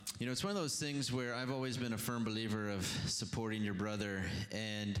You know, it's one of those things where I've always been a firm believer of supporting your brother.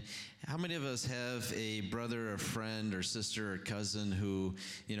 And how many of us have a brother, or friend, or sister, or cousin who,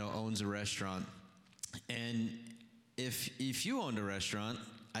 owns a restaurant? And if you owned a restaurant,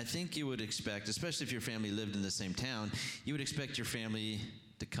 I think you would expect, especially if your family lived in the same town, you would expect your family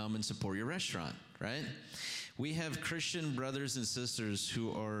to come and support your restaurant, right? We have Christian brothers and sisters who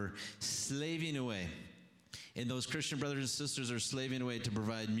are slaving away. And those Christian brothers and sisters are slaving away to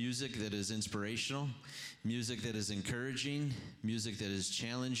provide music that is inspirational, music that is encouraging, music that is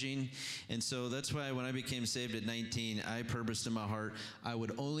challenging. And so that's why when I became saved at 19, I purposed in my heart I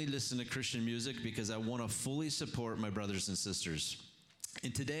would only listen to Christian music because I want to fully support my brothers and sisters.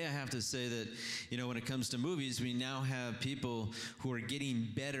 And today I have to say that, when it comes to movies, we now have people who are getting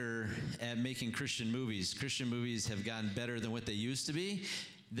better at making Christian movies. Christian movies have gotten better than what they used to be.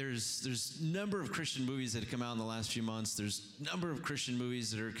 There's a number of Christian movies that have come out in the last few months. There's a number of Christian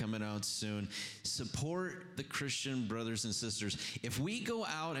movies that are coming out soon. Support the Christian brothers and sisters. If we go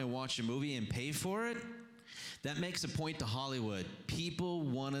out and watch a movie and pay for it, that makes a point to Hollywood. People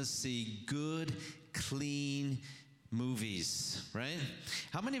want to see good, clean movies, right?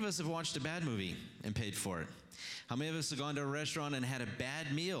 How many of us have watched a bad movie and paid for it? How many of us have gone to a restaurant and had a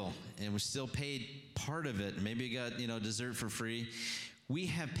bad meal and we still paid part of it? Maybe got, dessert for free. We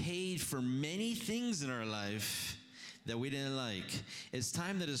have paid for many things in our life that we didn't like. It's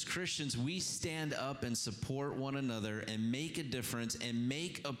time that as Christians, we stand up and support one another and make a difference and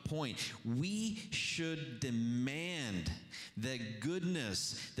make a point. We should demand that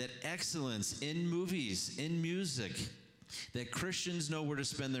goodness, that excellence in movies, in music, that Christians know where to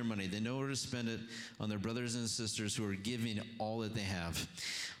spend their money. They know where to spend it on their brothers and sisters who are giving all that they have.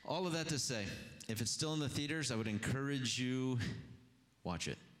 All of that to say, if it's still in the theaters, I would encourage you, watch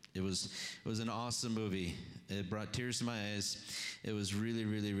it. It was an awesome movie. It brought tears to my eyes. It was really,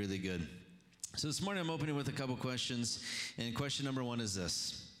 really, really good. So this morning I'm opening with a couple questions. And question number one is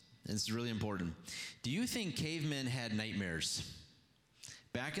this. And it's really important. Do you think cavemen had nightmares?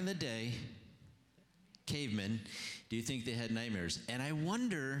 Back in the day, cavemen, do you think they had nightmares? And I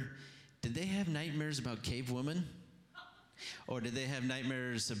wonder, did they have nightmares about cave women? Or did they have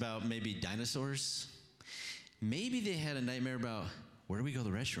nightmares about maybe dinosaurs? Maybe they had a nightmare about, where do we go to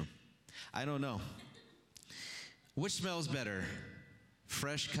the restroom? I don't know. Which smells better?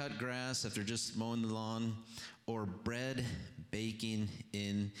 Fresh cut grass after just mowing the lawn, or bread baking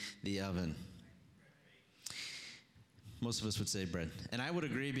in the oven? Most of us would say bread. And I would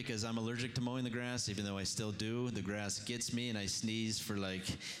agree because I'm allergic to mowing the grass, even though I still do. The grass gets me and I sneeze for like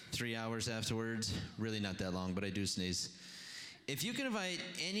 3 hours afterwards. Really not that long, but I do sneeze. If you could invite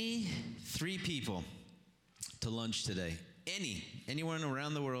any 3 people to lunch today, anyone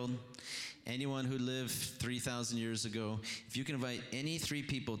around the world, anyone who lived 3,000 years ago, if you can invite any 3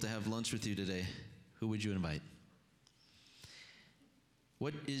 people to have lunch with you today, who would you invite?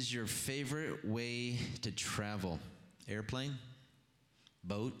 What is your favorite way to travel? Airplane?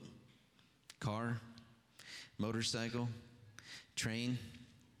 Boat? Car? Motorcycle? Train?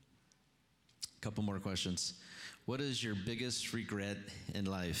 A couple more questions. What is your biggest regret in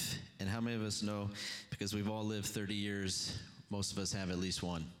life? And how many of us know, because we've all lived 30 years, most of us have at least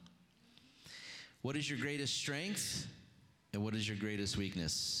one. What is your greatest strength? And what is your greatest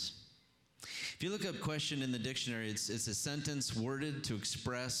weakness? If you look up question in the dictionary, it's a sentence worded to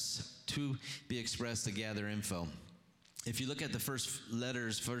be expressed to gather info. If you look at the first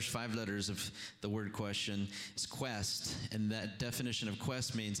 5 letters of the word question, it's quest. And that definition of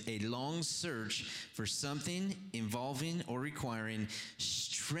quest means a long search for something involving or requiring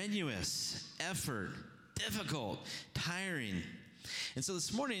strenuous effort, difficult, tiring. And so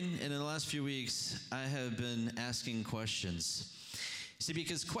this morning and in the last few weeks, I have been asking questions. See,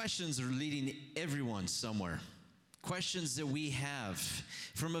 because questions are leading everyone somewhere. Questions that we have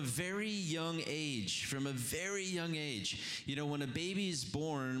from a very young age. When a baby is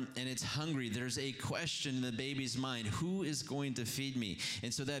born and it's hungry, there's a question in the baby's mind: who is going to feed me?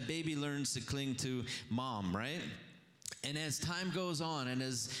 And so that baby learns to cling to mom, right? And as time goes on, and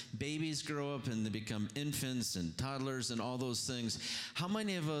as babies grow up and they become infants and toddlers and all those things, how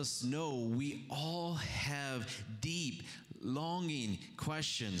many of us know we all have deep, longing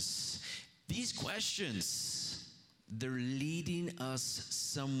questions? These questions, they're leading us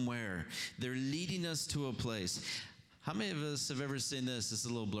somewhere. They're leading us to a place. How many of us have ever seen this? It's a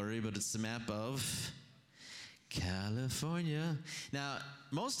little blurry, but it's the map of California. Now,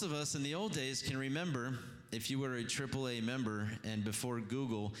 most of us in the old days can remember, if you were a AAA member and before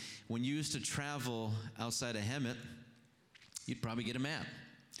Google, when you used to travel outside of Hemet, you'd probably get a map.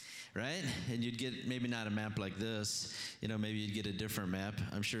 right? And you'd get maybe not a map like this, maybe you'd get a different map.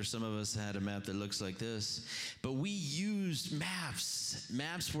 I'm sure some of us had a map that looks like this. But we used maps.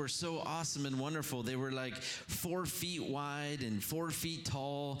 Maps were so awesome and wonderful. They were like 4 feet wide and 4 feet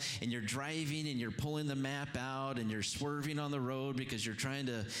tall, and you're driving and you're pulling the map out and you're swerving on the road because you're trying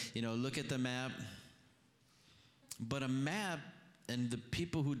to, look at the map. But a map, and the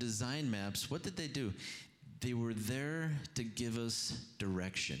people who design maps, what did they do? They were there to give us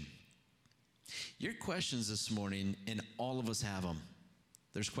direction. Your questions this morning, and all of us have them.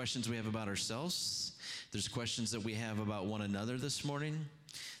 There's questions we have about ourselves. There's questions that we have about one another this morning.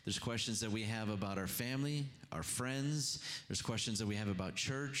 There's questions that we have about our family, our friends. There's questions that we have about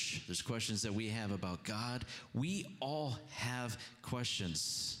church. There's questions that we have about God. We all have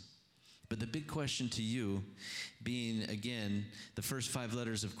questions. But the big question to you being, again, the first 5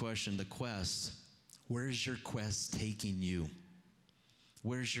 letters of question, the quest, where's your quest taking you?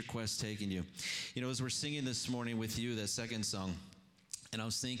 Where's your quest taking you? As we're singing this morning with you, that second song, and I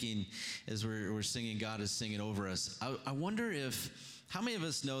was thinking, as we're singing, God is singing over us, I wonder how many of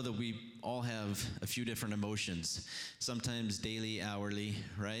us know that we all have a few different emotions, sometimes daily, hourly,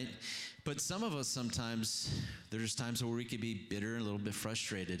 right? But some of us sometimes, there's times where we could be bitter and a little bit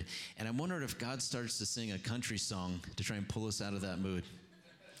frustrated. And I'm wondering if God starts to sing a country song to try and pull us out of that mood.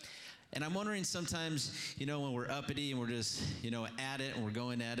 And I'm wondering sometimes, when we're uppity and we're just, at it and we're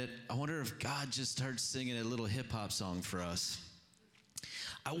going at it, I wonder if God just starts singing a little hip-hop song for us.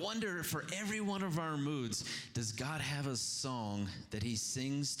 I wonder, for every one of our moods, does God have a song that he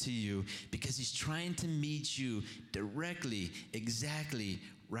sings to you because he's trying to meet you directly, exactly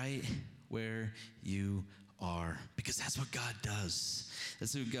right where you are? Because that's what God does.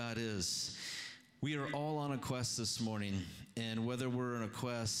 That's who God is. We are all on a quest this morning, and whether we're on a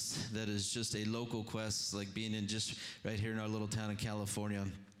quest that is just a local quest, like being in just right here in our little town in California,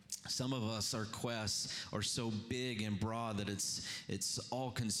 some of us, our quests are so big and broad that it's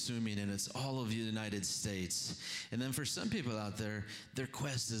all-consuming, and it's all of the United States. And then for some people out there, their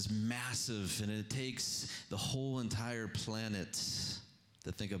quest is massive, and it takes the whole entire planet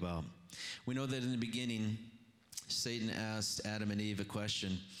to think about. We know that in the beginning, Satan asked Adam and Eve a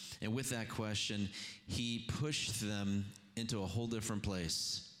question, and with that question, he pushed them into a whole different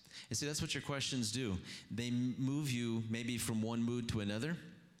place. And see, that's what your questions do. They move you maybe from one mood to another.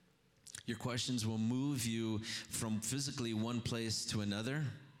 Your questions will move you from physically one place to another.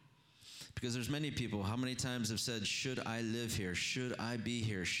 Because there's many people, how many times have said, should I live here? Should I be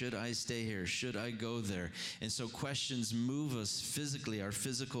here? Should I stay here? Should I go there? And so questions move us physically, our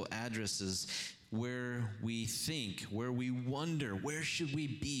physical addresses, where we think, where we wonder, where should we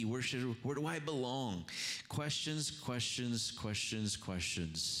be? Where do I belong? Questions, questions, questions,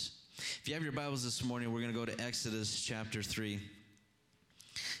 questions. If you have your Bibles this morning, we're going to go to Exodus chapter 3.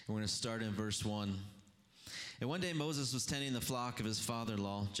 We're going to start in verse 1. And one day Moses was tending the flock of his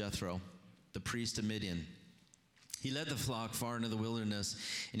father-in-law, Jethro, the priest of Midian. He led the flock far into the wilderness,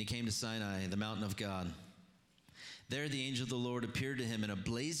 and he came to Sinai, the mountain of God. There the angel of the Lord appeared to him in a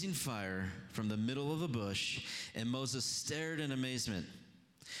blazing fire from the middle of a bush, and Moses stared in amazement.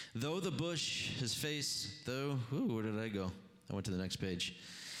 Where did I go? I went to the next page.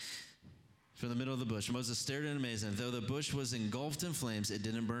 From the middle of the bush, Moses stared in amazement. Though the bush was engulfed in flames, it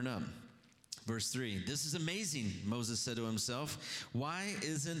didn't burn up. Verse 3, this is amazing, Moses said to himself. Why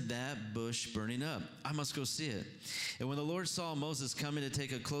isn't that bush burning up? I must go see it. And when the Lord saw Moses coming to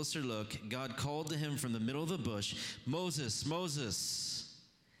take a closer look, God called to him from the middle of the bush, Moses, Moses.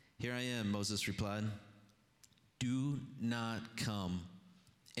 Here I am, Moses replied. Do not come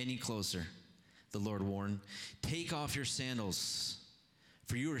any closer, the Lord warned. Take off your sandals,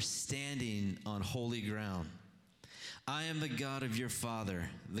 for you are standing on holy ground. I am the God of your father,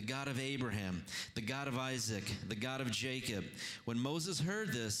 the God of Abraham, the God of Isaac, the God of Jacob. When Moses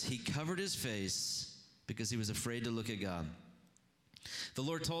heard this, he covered his face because he was afraid to look at God. The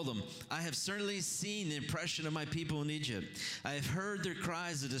Lord told him, I have certainly seen the oppression of my people in Egypt. I have heard their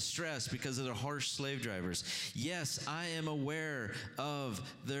cries of distress because of their harsh slave drivers. Yes, I am aware of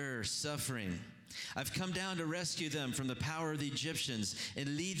their suffering. I've come down to rescue them from the power of the Egyptians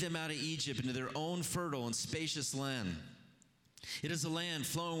and lead them out of Egypt into their own fertile and spacious land. It is a land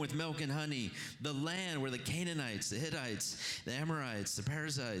flowing with milk and honey, the land where the Canaanites, the Hittites, the Amorites, the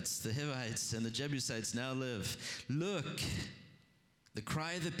Perizzites, the Hivites, and the Jebusites now live. Look, the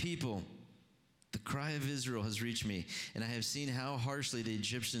cry of the people, the cry of Israel has reached me, and I have seen how harshly the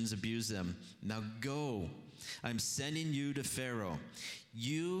Egyptians abuse them. Now go. I'm sending you to Pharaoh.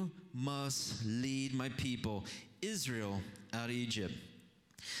 You must lead my people, Israel, out of Egypt.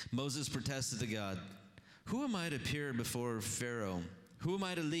 Moses protested to God, who am I to appear before Pharaoh? Who am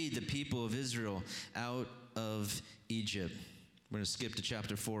I to lead the people of Israel out of Egypt? We're going to skip to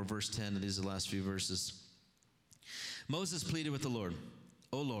chapter 4, verse 10, and these are the last few verses. Moses pleaded with the Lord,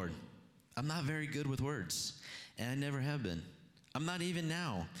 "O Lord, I'm not very good with words, and I never have been. I'm not even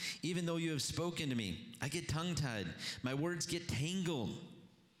now. Even though you have spoken to me, I get tongue-tied. My words get tangled."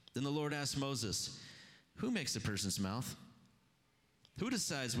 Then the Lord asked Moses, "Who makes a person's mouth? Who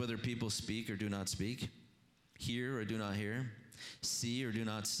decides whether people speak or do not speak? Hear or do not hear? See or do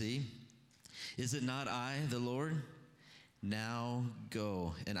not see? Is it not I, the Lord? Now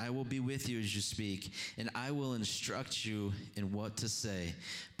go, and I will be with you as you speak, and I will instruct you in what to say."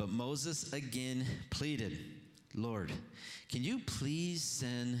 But Moses again pleaded, "Lord, can you please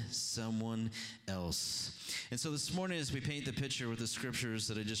send someone else?" And so this morning, as we paint the picture with the scriptures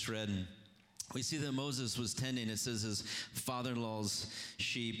that I just read, we see that Moses was tending, it says, his father-in-law's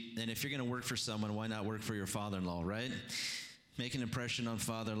sheep. And if you're going to work for someone, why not work for your father-in-law, right? Make an impression on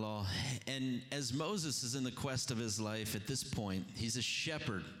father-in-law. And as Moses is in the quest of his life at this point, he's a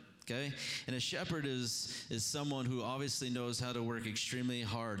shepherd, okay? And a shepherd is someone who obviously knows how to work extremely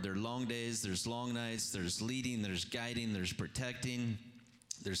hard. There are long days, there's long nights, there's leading, there's guiding, there's protecting,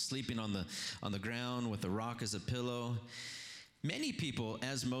 there's sleeping on the ground with a rock as a pillow. Many people,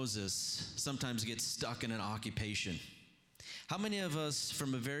 as Moses, sometimes get stuck in an occupation. How many of us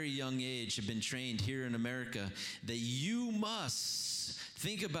from a very young age have been trained here in America that you must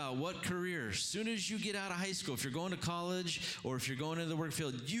think about what career, as soon as you get out of high school, if you're going to college or if you're going into the work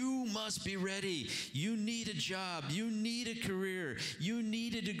field, you must be ready. You need a job. You need a career. You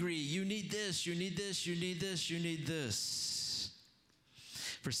need a degree. You need this. You need this. You need this. You need this.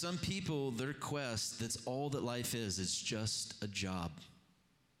 For some people, their quest, that's all that life is. It's just a job.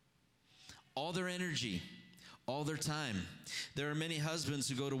 All their energy, all their time. There are many husbands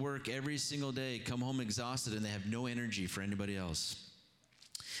who go to work every single day, come home exhausted, and they have no energy for anybody else.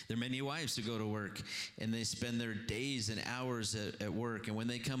 There are many wives who go to work, and they spend their days and hours at work, and when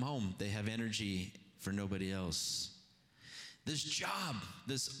they come home, they have energy for nobody else. This job,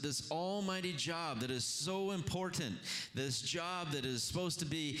 this almighty job that is so important, this job that is supposed to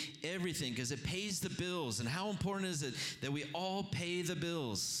be everything because it pays the bills. And how important is it that we all pay the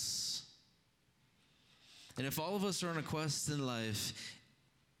bills? And if all of us are on a quest in life,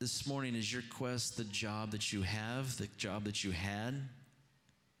 this morning, is your quest the job that you have, the job that you had?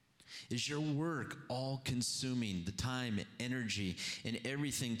 Is your work all-consuming, the time, energy, and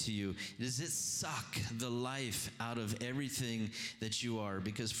everything to you? Does it suck the life out of everything that you are?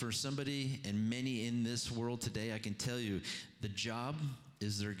 Because for somebody and many in this world today, I can tell you, the job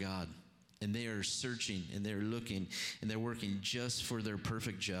is their God. And they are searching, and they're looking, and they're working just for their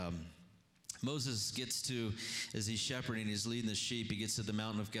perfect job. Moses gets to, as he's shepherding, he's leading the sheep, he gets to the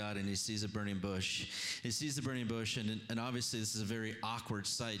mountain of God, and he sees a burning bush. He sees the burning bush, and obviously this is a very awkward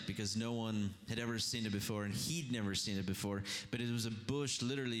sight because no one had ever seen it before, and he'd never seen it before. But it was a bush,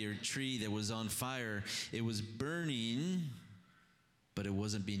 literally, or a tree that was on fire. It was burning, but it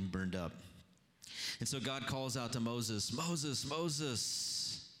wasn't being burned up. And so God calls out to Moses, "Moses,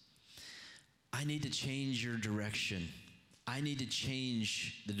 Moses, I need to change your direction. I need to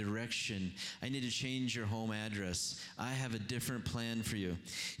change the direction. I need to change your home address. I have a different plan for you."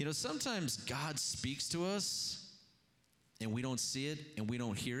 You know, sometimes God speaks to us and we don't see it and we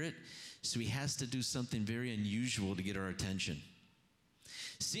don't hear it, so he has to do something very unusual to get our attention.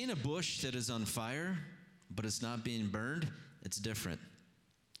 Seeing a bush that is on fire, but it's not being burned, it's different.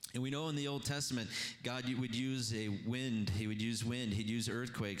 And we know in the Old Testament, God would use a wind. He would use wind. He'd use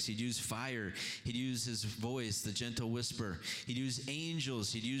earthquakes. He'd use fire. He'd use his voice, the gentle whisper. He'd use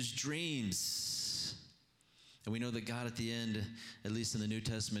angels. He'd use dreams. And we know that God at the end, at least in the New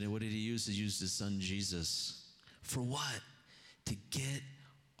Testament, what did he use? He used his son Jesus. For what? To get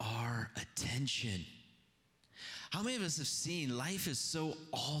our attention. How many of us have seen life is so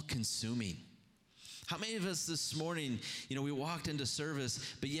all-consuming? How many of us this morning, we walked into service,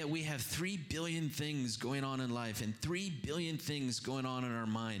 but yet we have 3 billion things going on in life and 3 billion things going on in our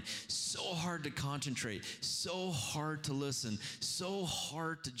mind. So hard to concentrate, so hard to listen, so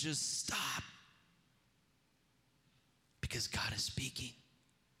hard to just stop. Because God is speaking.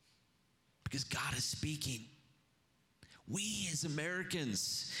 Because God is speaking. We as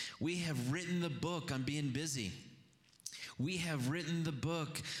Americans, we have written the book on being busy. We have written the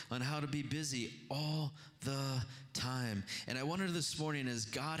book on how to be busy all the time. And I wonder this morning, as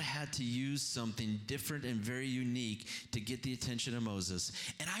God had to use something different and very unique to get the attention of Moses.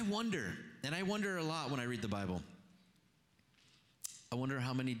 And I wonder a lot when I read the Bible. I wonder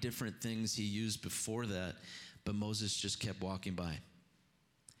how many different things he used before that, but Moses just kept walking by.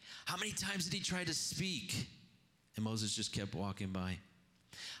 How many times did he try to speak? And Moses just kept walking by.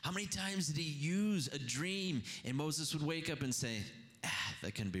 How many times did he use a dream and Moses would wake up and say,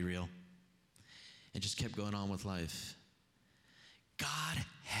 that couldn't be real, and just kept going on with life? God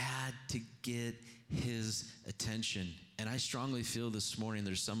had to get his attention. And I strongly feel this morning,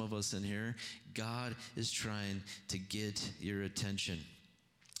 there's some of us in here, God is trying to get your attention.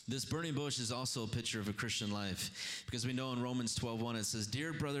 This burning bush is also a picture of a Christian life, because we know in Romans 12:1 it says,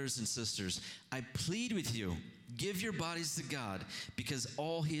 "Dear brothers and sisters, I plead with you, give your bodies to God, because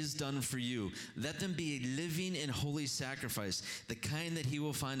all he has done for you. Let them be a living and holy sacrifice, the kind that he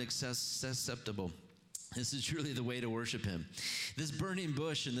will find acceptable." This is truly the way to worship him. This burning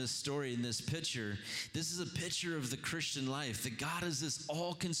bush in this story, in this picture, this is a picture of the Christian life. That God is this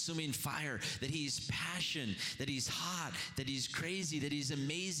all-consuming fire, that he's passion, that he's hot, that he's crazy, that he's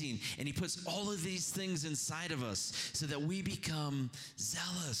amazing. And he puts all of these things inside of us so that we become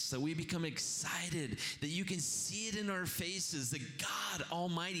zealous, that we become excited, that you can see it in our faces, that God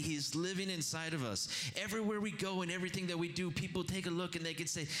Almighty, he's living inside of us. Everywhere we go and everything that we do, people take a look and they can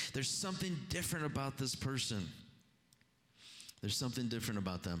say, there's something different about this person. There's something different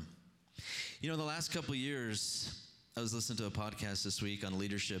about them. You know, in the last couple of years, I was listening to a podcast this week on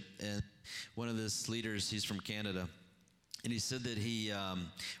leadership, and one of these leaders, he's from Canada, and he said that he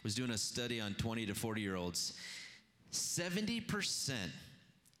was doing a study on 20 to 40-year-olds. 70%,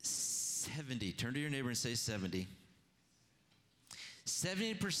 70, turn to your neighbor and say 70.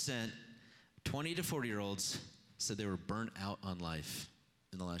 70%, 20 to 40-year-olds said they were burnt out on life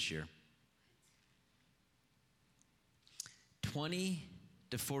in the last year. 20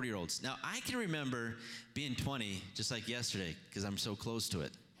 to 40-year-olds. Now, I can remember being 20 just like yesterday because I'm so close to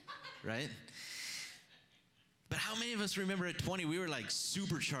it, right? But how many of us remember at 20, we were like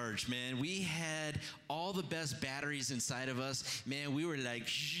supercharged, man. We had all the best batteries inside of us. Man, we were like,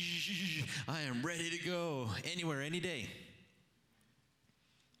 I am ready to go anywhere, any day.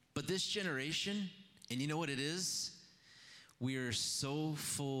 But this generation, and you know what it is? We are so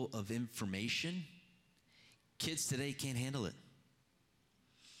full of information. Kids today can't handle it.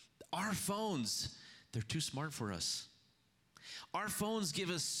 Our phones, they're too smart for us. Our phones give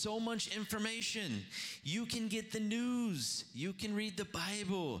us so much information. You can get the news. You can read the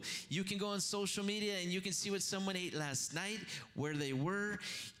Bible. You can go on social media and you can see what someone ate last night, where they were.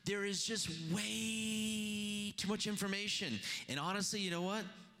 There is just way too much information. And honestly, you know what?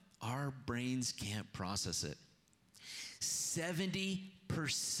 Our brains can't process it.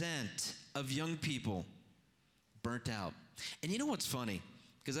 70% of young people burnt out. And you know what's funny?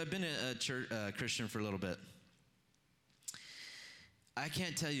 Because I've been a church Christian for a little bit. I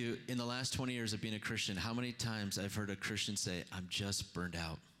can't tell you in the last 20 years of being a Christian how many times I've heard a Christian say, I'm just burned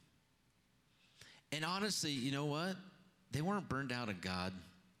out. And honestly, you know what? They weren't burned out of God.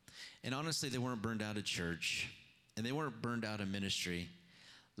 And honestly, they weren't burned out of church. And they weren't burned out of ministry.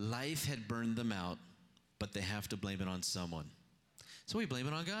 Life had burned them out, but they have to blame it on someone. So we blame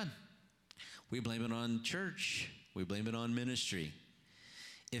it on God. We blame it on church. We blame it on ministry.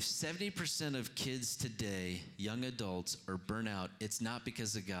 If 70% of kids today, young adults, are burnt out, it's not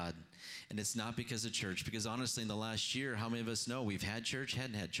because of God, and it's not because of church. Because honestly, in the last year, how many of us know we've had church,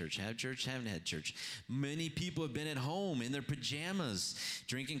 hadn't had church, had church, haven't had church? Many people have been at home in their pajamas,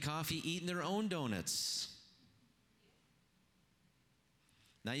 drinking coffee, eating their own donuts.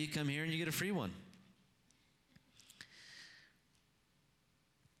 Now you come here and you get a free one.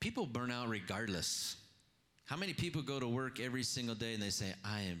 People burn out regardless. How many people go to work every single day and they say,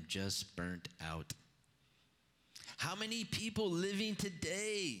 I am just burnt out? How many people living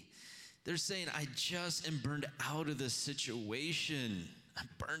today, they're saying, I just am burned out of this situation. I'm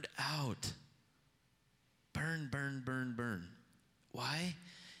burned out. Burn, burn, burn, burn. Why?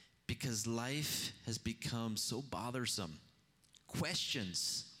 Because life has become so bothersome.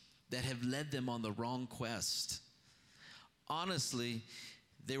 Questions that have led them on the wrong quest. Honestly,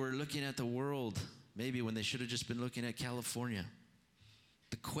 they were looking at the world maybe when they should have just been looking at California.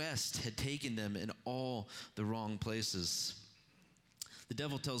 The quest had taken them in all the wrong places. The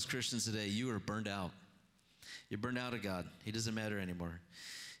devil tells Christians today, you are burned out. You're burned out of God. He doesn't matter anymore.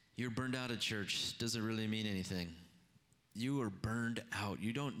 You're burned out of church. Doesn't really mean anything. You are burned out.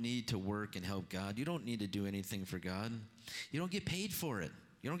 You don't need to work and help God. You don't need to do anything for God. You don't get paid for it.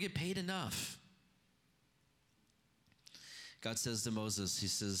 You don't get paid enough. God says to Moses, he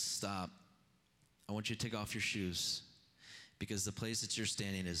says, stop. I want you to take off your shoes because the place that you're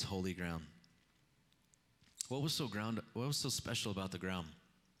standing is holy ground. What was so special about the ground?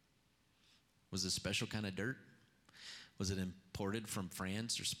 Was it a special kind of dirt? Was it imported from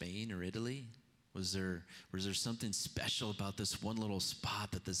France or Spain or Italy? Was there something special about this one little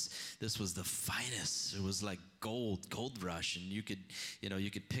spot that this was the finest? It was like gold rush, and you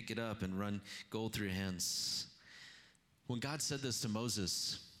could pick it up and run gold through your hands. When God said this to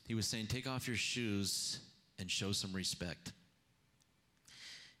Moses, he was saying, take off your shoes and show some respect.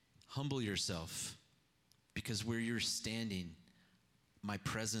 Humble yourself, because where you're standing, my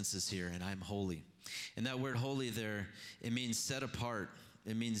presence is here and I'm holy. And that word holy there, it means set apart.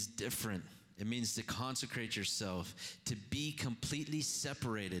 It means different. It means to consecrate yourself, to be completely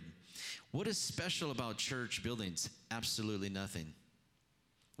separated. What is special about church buildings? Absolutely nothing.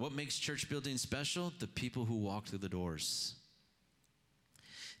 What makes church buildings special? The people who walk through the doors.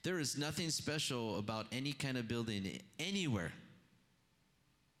 There is nothing special about any kind of building anywhere.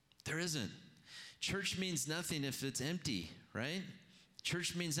 There isn't. Church means nothing if it's empty, right?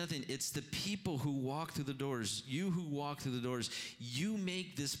 Church means nothing. It's the people who walk through the doors. You who walk through the doors, you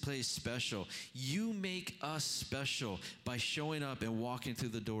make this place special. You make us special by showing up and walking through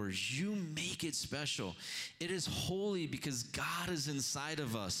the doors. You make it special. It is holy because God is inside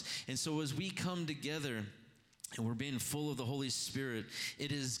of us. And so as we come together and we're being full of the Holy Spirit,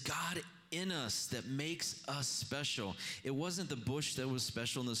 it is God in us that makes us special. It wasn't the bush that was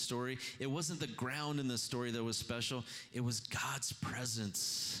special in the story. It wasn't the ground in the story that was special. It was God's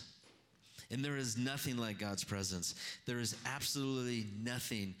presence. And there is nothing like God's presence. There is absolutely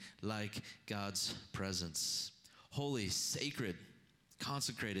nothing like God's presence. Holy, sacred,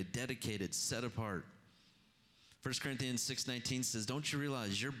 consecrated, dedicated, set apart. 1 Corinthians 6:19 says, don't you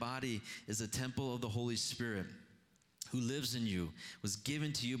realize your body is a temple of the Holy Spirit who lives in you, was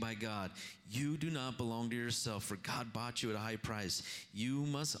given to you by God. You do not belong to yourself, for God bought you at a high price. You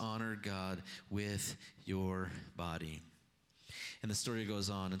must honor God with your body. And the story goes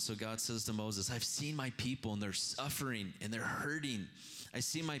on. And so God says to Moses, I've seen my people, and they're suffering, and they're hurting. I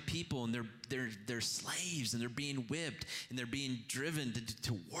see my people, and they're slaves, and they're being whipped, and they're being driven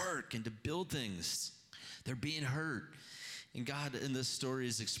to work and to build things. They're being hurt. And God in this story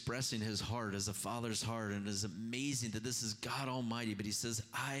is expressing his heart as a father's heart, and it is amazing that this is God Almighty, but he says,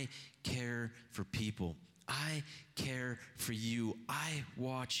 I care for people. I care for you. I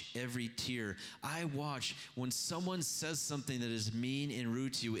watch every tear. I watch when someone says something that is mean and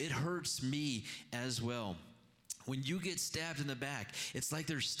rude to you. It hurts me as well. When you get stabbed in the back, it's like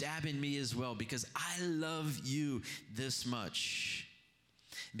they're stabbing me as well, because I love you this much.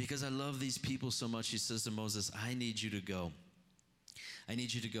 Because I love these people so much, he says to Moses, I need you to go. I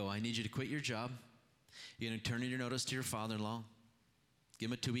need you to go. I need you to quit your job. You're going to turn in your notice to your father-in-law. Give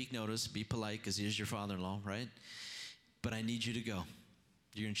him a 2-week notice. Be polite because he is your father-in-law, right? But I need you to go.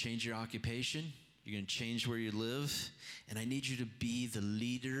 You're going to change your occupation. You're going to change where you live. And I need you to be the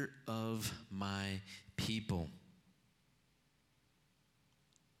leader of my people.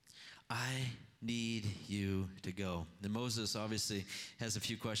 I need you to go. And Moses obviously has a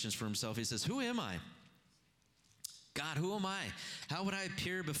few questions for himself. He says, who am I? God, who am I? How would I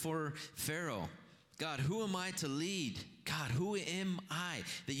appear before Pharaoh? God, who am I to lead? God, who am I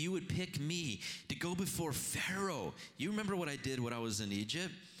that you would pick me to go before Pharaoh? You remember what I did when I was in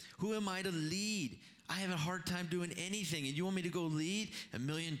Egypt? Who am I to lead? I have a hard time doing anything, and you want me to go lead 1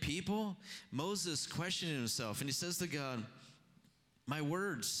 million people? Moses questioning himself, and he says to God, my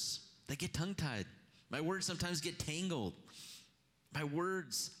words, they get tongue-tied. My words sometimes get tangled. My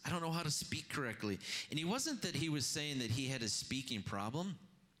words, I don't know how to speak correctly. And it wasn't that he was saying that he had a speaking problem.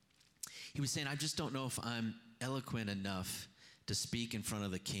 He was saying, I just don't know if I'm eloquent enough to speak in front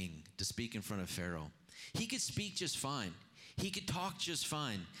of the king, to speak in front of Pharaoh. He could speak just fine. He could talk just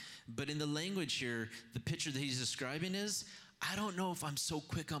fine. But in the language here, the picture that he's describing is, I don't know if I'm so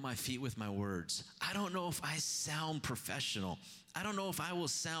quick on my feet with my words. I don't know if I sound professional. I don't know if I will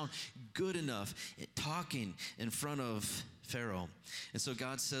sound good enough at talking in front of Pharaoh. And so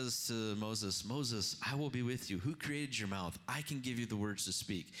God says to Moses, Moses, I will be with you. Who created your mouth? I can give you the words to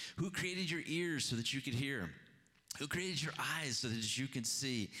speak. Who created your ears so that you could hear? Who created your eyes so that you can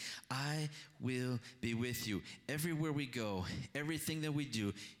see? I will be with you. Everywhere we go, everything that we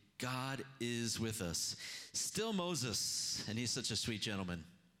do, God is with us. Still Moses, and he's such a sweet gentleman.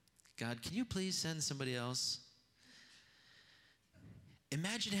 God, can you please send somebody else?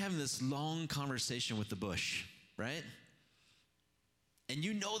 Imagine having this long conversation with the bush, right? And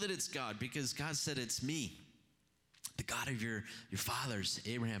you know that it's God because God said it's me, the God of your fathers,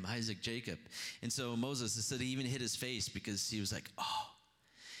 Abraham, Isaac, Jacob. And so Moses, instead he even hit his face because he was like, oh.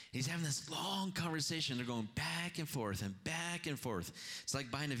 He's having this long conversation. They're going back and forth and back and forth. It's like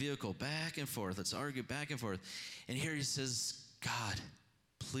buying a vehicle, back and forth. Let's argue back and forth. And here he says, God,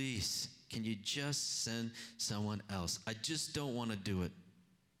 please, can you just send someone else? I just don't want to do it.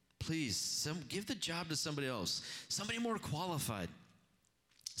 Please, give the job to somebody else, somebody more qualified,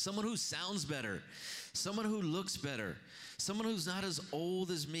 someone who sounds better, someone who looks better, someone who's not as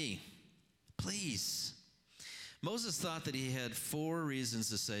old as me. Please. Moses thought that he had 4 reasons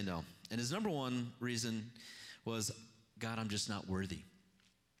to say no. And his number one reason was, God, I'm just not worthy.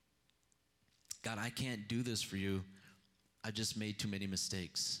 God, I can't do this for you. I just made too many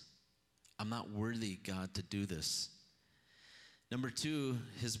mistakes. I'm not worthy, God, to do this. Number 2,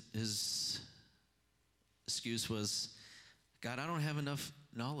 his excuse was, God, I don't have enough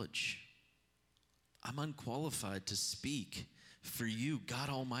knowledge. I'm unqualified to speak for you, God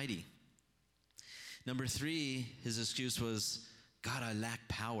Almighty. Number 3, his excuse was, God, I lack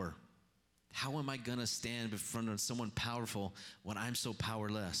power. How am I going to stand in front of someone powerful when I'm so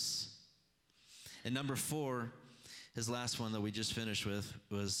powerless? And number 4, his last one that we just finished with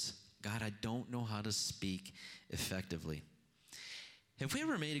was, God, I don't know how to speak effectively. Have we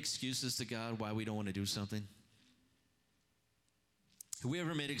ever made excuses to God why we don't want to do something? Have we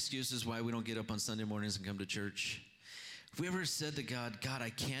ever made excuses why we don't get up on Sunday mornings and come to church? Have we ever said to God, God,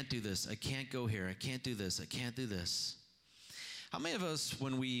 I can't do this. I can't go here. I can't do this. I can't do this. How many of us,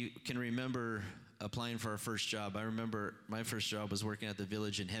 when we can remember applying for our first job, I remember my first job was working at the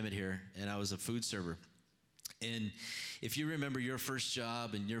Village in Hemet here, and I was a food server. And if you remember your first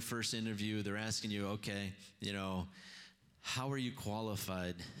job and your first interview, they're asking you, okay, how are you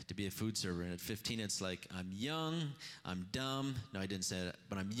qualified to be a food server? And at 15, it's like, I'm young, I'm dumb. No, I didn't say that,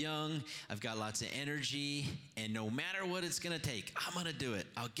 but I'm young, I've got lots of energy, and no matter what it's gonna take, I'm gonna do it.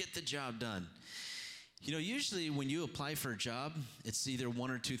 I'll get the job done. Usually when you apply for a job, it's either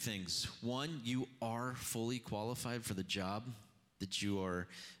one or two things. One, you are fully qualified for the job that you are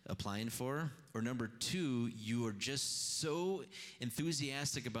applying for. Or number 2, you are just so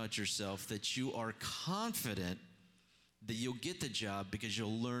enthusiastic about yourself that you are confident that you'll get the job because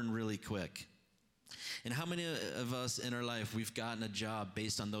you'll learn really quick. And how many of us in our life, we've gotten a job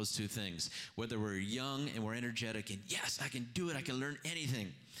based on those 2 things? Whether we're young and we're energetic and yes, I can do it, I can learn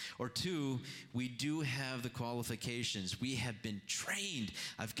anything. Or 2, we do have the qualifications. We have been trained.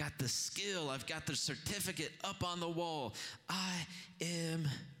 I've got the skill. I've got the certificate up on the wall. I am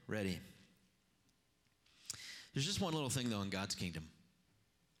ready. There's just one little thing though in God's kingdom.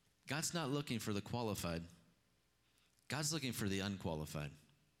 God's not looking for the qualified. God's looking for the unqualified.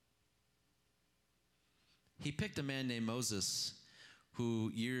 He picked a man named Moses who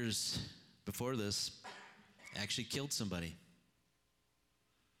years before this actually killed somebody.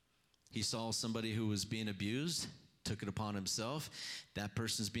 He saw somebody who was being abused, took it upon himself. That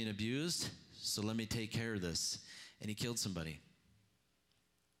person's being abused, so let me take care of this. And he killed somebody.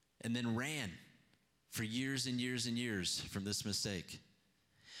 And then ran for years and years and years from this mistake.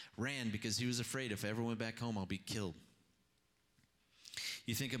 Ran because he was afraid if I ever went back home, I'll be killed.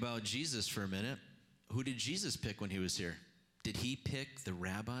 You think about Jesus for a minute. Who did Jesus pick when he was here? Did he pick the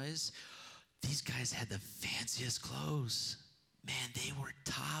rabbis? These guys had the fanciest clothes. Man, they were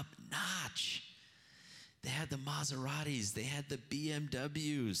top notch. They had the Maseratis, they had the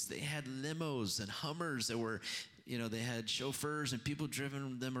BMWs, they had limos and Hummers that were, they had chauffeurs and people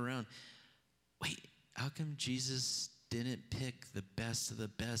driving them around. Wait, how come Jesus didn't pick the best of the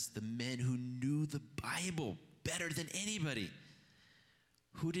best, the men who knew the Bible better than anybody?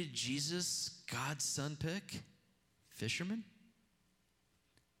 Who did Jesus, God's son, pick? Fishermen?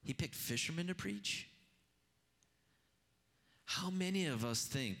 He picked fishermen to preach? How many of us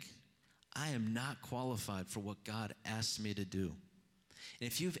think, I am not qualified for what God asked me to do? And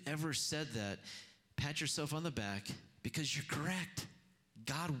if you've ever said that, pat yourself on the back because you're correct.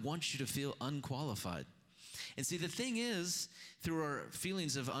 God wants you to feel unqualified. And see, the thing is, through our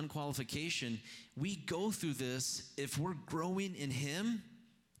feelings of unqualification, we go through this. If we're growing in Him,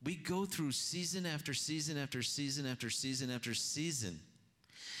 we go through season after season after season after season after season,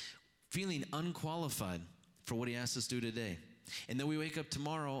 feeling unqualified for what He asked us to do today. And then we wake up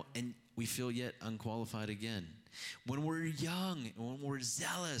tomorrow and we feel yet unqualified again. When we're young and when we're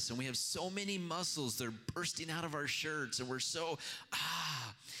zealous and we have so many muscles, they're bursting out of our shirts and we're so,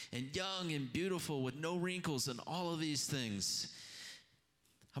 and young and beautiful with no wrinkles and all of these things.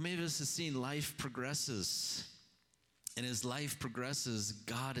 How many of us have seen life progresses? And as life progresses,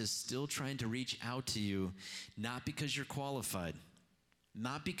 God is still trying to reach out to you, not because you're qualified,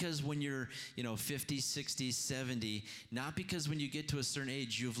 not because when you're, 50, 60, 70, not because when you get to a certain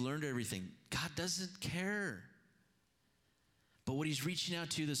age, you've learned everything. God doesn't care. But what He's reaching out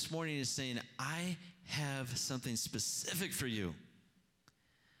to you this morning is saying, I have something specific for you.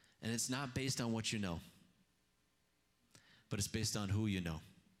 And it's not based on what you know, but it's based on who you know.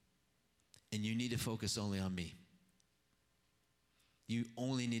 And you need to focus only on me. You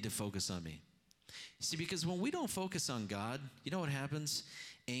only need to focus on me. See, because when we don't focus on God, you know what happens?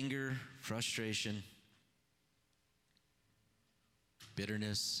 Anger, frustration,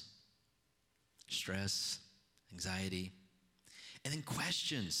 bitterness, stress, anxiety, and then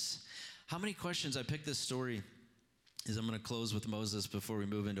questions. How many questions? I picked this story as I'm going to close with Moses before we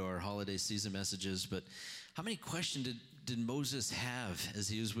move into our holiday season messages, but how many questions did Moses have as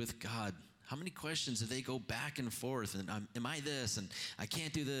he was with God? How many questions did they go back and forth? And am I this? And I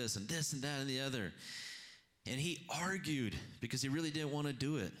can't do this and that and the other. And he argued because he really didn't want to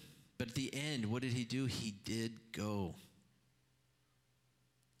do it. But at the end, what did he do? He did go.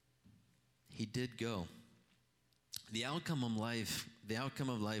 He did go. The outcome of life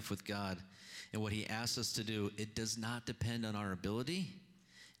with God and what he asks us to do, it does not depend on our ability,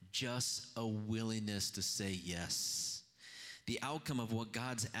 just a willingness to say yes. The outcome of what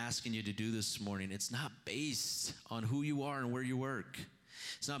God's asking you to do this morning, it's not based on who you are and where you work.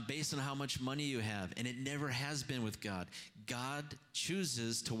 It's not based on how much money you have, and it never has been with God. God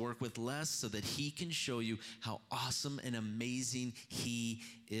chooses to work with less so that he can show you how awesome and amazing he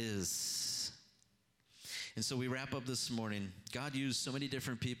is. And so we wrap up this morning. God used so many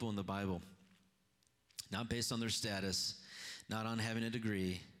different people in the Bible, not based on their status, not on having a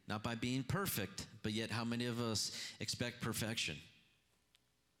degree, not by being perfect, but yet how many of us expect perfection?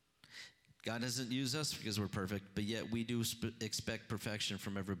 God doesn't use us because we're perfect, but yet we do expect perfection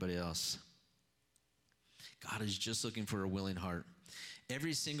from everybody else. God is just looking for a willing heart.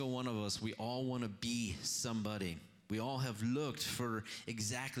 Every single one of us, we all want to be somebody. We all have looked for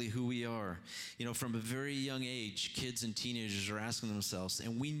exactly who we are. You know, from a very young age, kids and teenagers are asking themselves,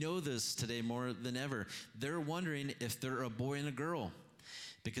 and we know this today more than ever, they're wondering if they're a boy and a girl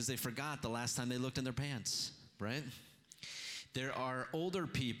because they forgot the last time they looked in their pants, right? There are older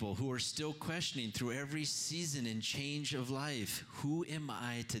people who are still questioning through every season and change of life. Who am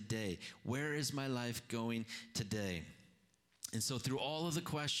I today? Where is my life going today? And so through all of the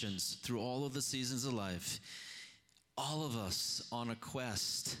questions, through all of the seasons of life, all of us on a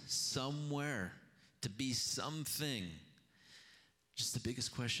quest somewhere to be something. Just the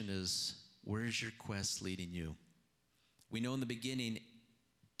biggest question is, where is your quest leading you? We know in the beginning,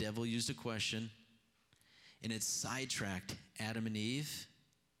 devil used a question, and it sidetracked Adam and Eve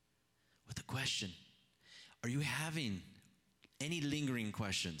with a question. Are you having any lingering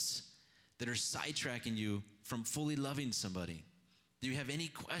questions that are sidetracking you from fully loving somebody? Do you have any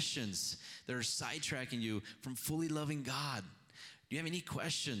questions that are sidetracking you from fully loving God? Do you have any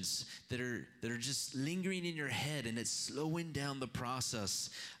questions that are just lingering in your head and it's slowing down the process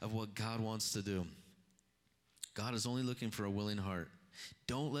of what God wants to do? God is only looking for a willing heart.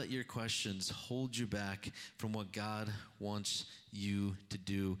 Don't let your questions hold you back from what God wants you to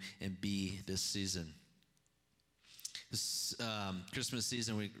do and be this season. This Christmas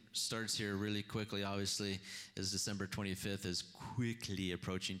season starts here really quickly, obviously, as December 25th is quickly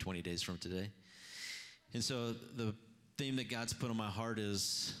approaching 20 days from today. And so the theme that God's put on my heart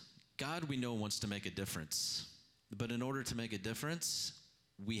is, God, we know, wants to make a difference. But in order to make a difference,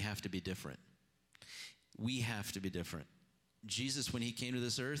 we have to be different. We have to be different. Jesus, when he came to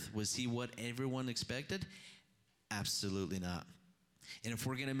this earth, was he what everyone expected? Absolutely not. And if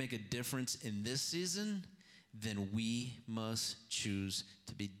we're going to make a difference in this season, then we must choose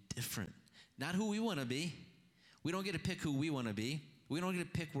to be different. Not who we want to be. We don't get to pick who we want to be. We don't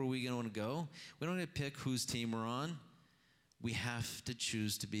get to pick where we want to go. We don't get to pick whose team we're on. We have to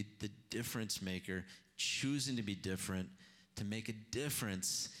choose to be the difference maker, choosing to be different, to make a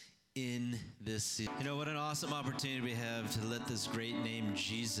difference in this season. You know, what an awesome opportunity we have to let this great name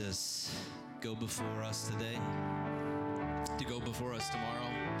Jesus go before us today, to go before us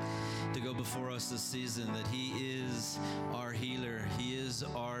tomorrow, to go before us this season, that he is our healer, he is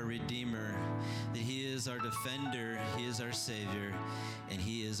our redeemer, that he is our defender, he is our savior, and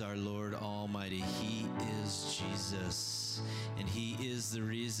he is our Lord Almighty. He is Jesus, and he is the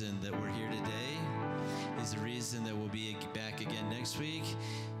reason that we're here today. He's the reason that we'll be back again next week.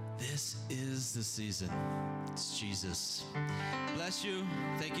 This is the season. It's Jesus. Bless you.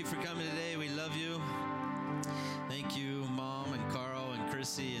 Thank you for coming today. We love you. Thank you, Mom and Carl and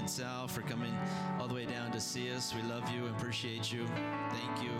Chrissy and Sal, for coming all the way down to see us. We love you and appreciate you. Thank you.